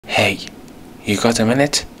Hey, you got a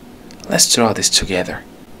minute? Let's draw this together,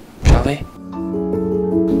 shall we?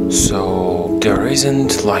 So there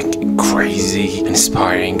isn't like crazy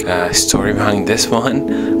inspiring story behind this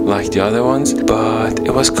one like the other ones, but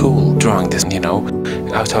it was cool drawing this, you know.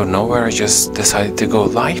 Out of nowhere I just decided to go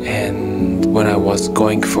live, and when I was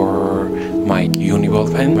going for my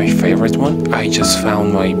Uniball pen, my favorite one, I just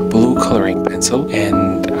found my blue coloring pencil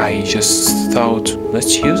and I just thought,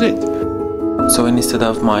 let's use it. So instead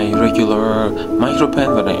of my regular micro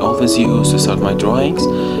pen that I always use to start my drawings,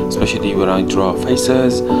 especially when I draw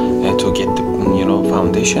faces and to get the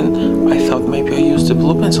foundation, I thought maybe I use the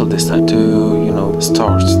blue pencil this time to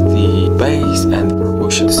start the base, and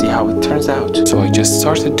we should see how it turns out. So I just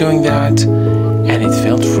started doing that, and it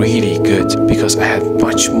felt really good because I had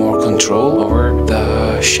much more control over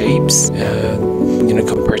the shapes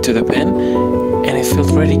compared to the pen, and it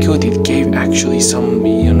felt really good. It gave actually some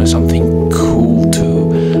something cool to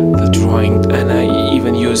the drawing, and I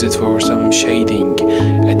even use it for some shading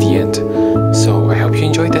at the end. So I hope you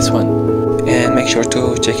enjoyed this one, and make sure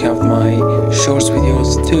to check out my shorts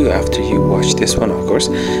videos too after you watch this one, of course.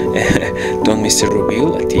 Don't miss the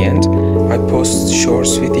reveal at the end. I post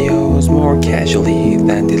shorts videos more casually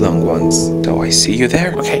than the long ones, so I see you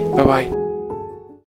there. Okay, bye bye.